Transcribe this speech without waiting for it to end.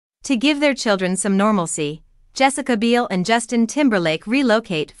To give their children some normalcy, Jessica Biel and Justin Timberlake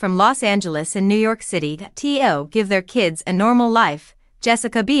relocate from Los Angeles and New York City to give their kids a normal life.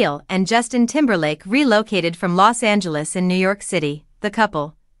 Jessica Biel and Justin Timberlake relocated from Los Angeles and New York City. The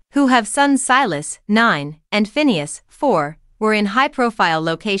couple, who have sons Silas, 9, and Phineas, 4, were in high-profile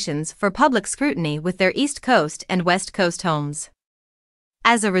locations for public scrutiny with their East Coast and West Coast homes.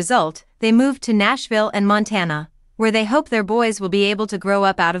 As a result, they moved to Nashville and Montana, where they hope their boys will be able to grow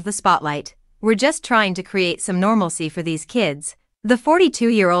up out of the spotlight. "We're just trying to create some normalcy for these kids," the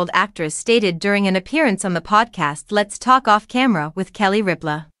 42-year-old actress stated during an appearance on the podcast Let's Talk Off Camera with Kelly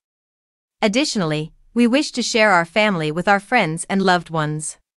Ripa. Additionally, "We wish to share our family with our friends and loved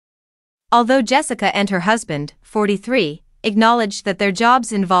ones." Although Jessica and her husband, 43, acknowledged that their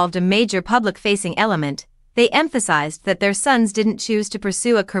jobs involved a major public-facing element, they emphasized that their sons didn't choose to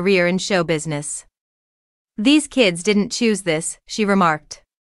pursue a career in show business. "These kids didn't choose this," she remarked.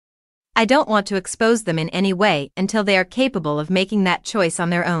 "I don't want to expose them in any way until they are capable of making that choice on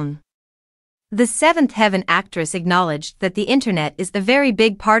their own." The Seventh Heaven actress acknowledged that the internet is a very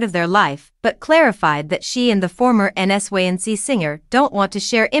big part of their life, but clarified that she and the former NSYNC singer don't want to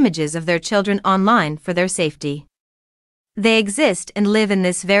share images of their children online for their safety. "They exist and live in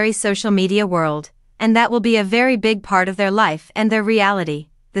this very social media world, and that will be a very big part of their life and their reality,"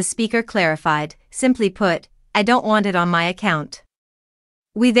 the speaker clarified. "Simply put, I don't want it on my account.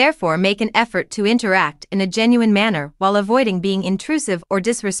 We therefore make an effort to interact in a genuine manner while avoiding being intrusive or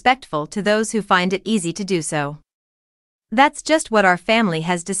disrespectful to those who find it easy to do so. That's just what our family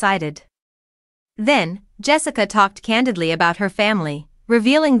has decided." Then, Jessica talked candidly about her family,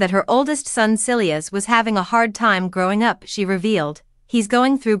 revealing that her oldest son Silas was having a hard time growing up. She revealed, "He's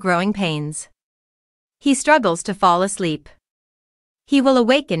going through growing pains. He struggles to fall asleep. He will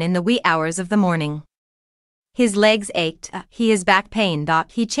awaken in the wee hours of the morning. His legs ached, he has back pain.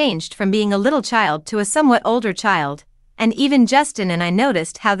 He changed from being a little child to a somewhat older child, and even Justin and I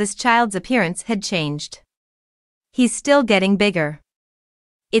noticed how this child's appearance had changed. He's still getting bigger.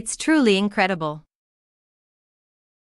 It's truly incredible."